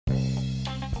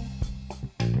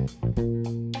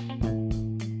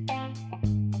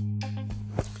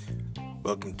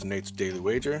Welcome to Nate's Daily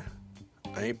Wager.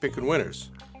 I ain't picking winners,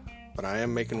 but I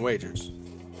am making wagers.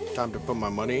 Time to put my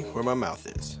money where my mouth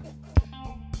is.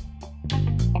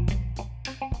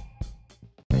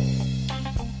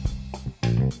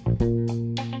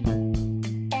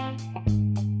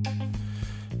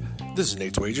 This is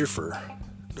Nate's Wager for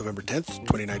November 10th,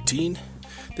 2019.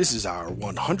 This is our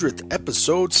 100th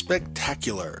episode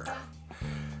spectacular.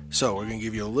 So we're going to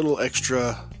give you a little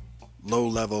extra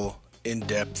low-level,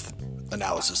 in-depth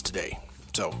analysis today.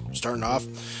 So starting off,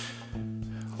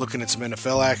 looking at some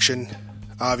NFL action,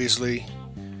 obviously.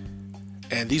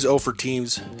 And these 0 for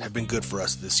teams have been good for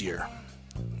us this year.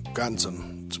 Gotten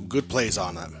some good plays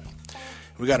on them.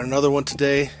 We got another one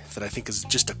today that I think is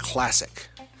just a classic.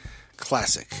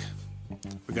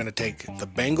 We're going to take the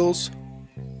Bengals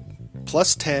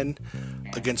plus 10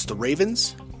 against the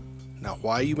Ravens. Now,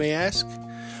 why, you may ask?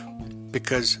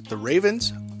 Because the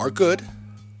Ravens are good.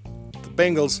 The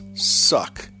Bengals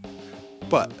suck.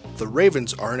 But the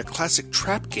Ravens are in a classic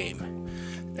trap game.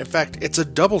 In fact, it's a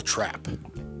double trap.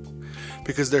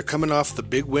 Because they're coming off the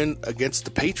big win against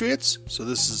the Patriots. So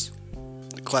this is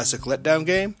the classic letdown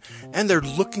game. And they're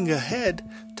looking ahead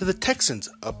to the Texans,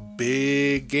 a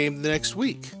big game the next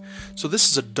week. So this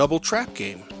is a double trap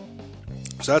game.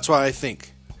 So that's why I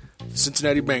think the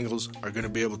Cincinnati Bengals are going to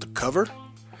be able to cover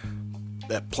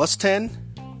that plus 10.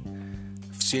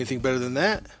 If you see anything better than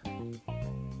that,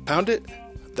 pound it.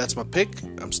 That's my pick.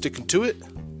 I'm sticking to it.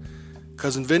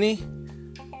 Cousin Vinny,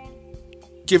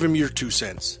 give him your 2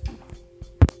 cents.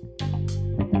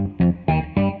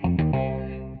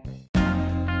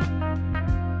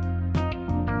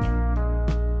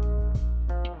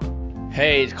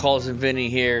 Hey, it's Cousin Vinny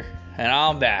here, and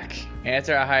I'm back.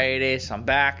 After a hiatus, I'm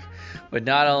back with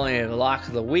not only a lock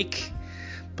of the week,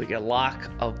 but a lock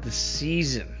of the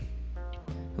season.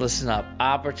 Listen up,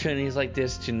 opportunities like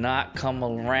this do not come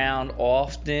around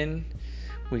often.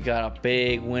 We got a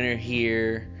big winner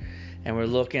here, and we're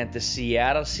looking at the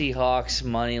Seattle Seahawks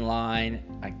money line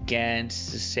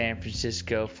against the San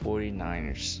Francisco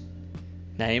 49ers.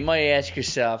 Now, you might ask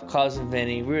yourself, Cousin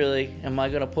Vinny, really, am I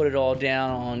going to put it all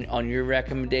down on your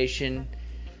recommendation?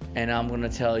 And I'm going to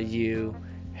tell you,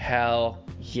 hell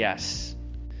yes.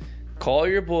 Call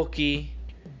your bookie,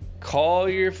 call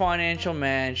your financial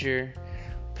manager,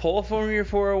 pull from your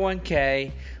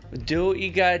 401k, do what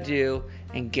you got to do,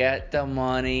 and get the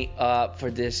money up for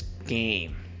this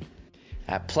game.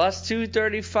 At plus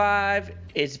 235,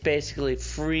 it's basically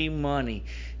free money.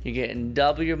 You're getting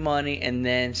double your money and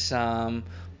then some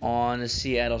on the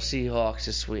Seattle Seahawks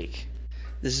this week.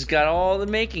 This has got all the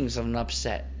makings of an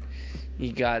upset.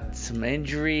 You got some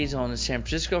injuries on the San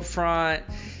Francisco front.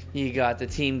 You got the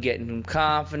team getting some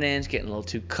confidence, getting a little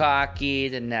too cocky.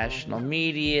 The national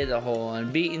media, the whole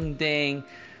unbeaten thing.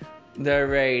 They're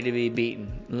ready to be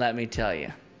beaten, let me tell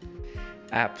you.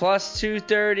 At plus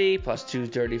 230, plus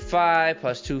 235,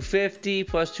 plus 250,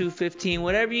 plus 215,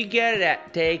 whatever you get it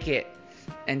at, take it.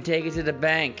 And take it to the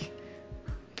bank.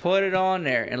 Put it on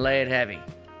there and lay it heavy.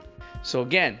 So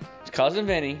again, it's Cousin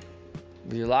Vinny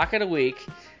with your lock of the week.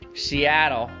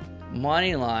 Seattle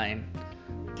money line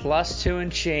plus 2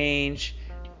 and change.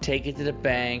 Take it to the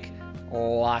bank.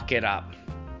 Lock it up.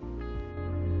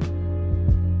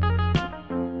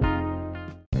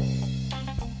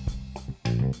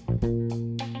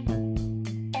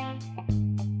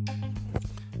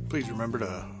 Please remember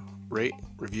to rate,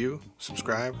 review,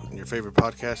 subscribe in your favorite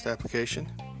podcast application.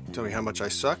 Tell me how much I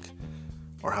suck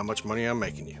or how much money I'm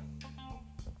making you.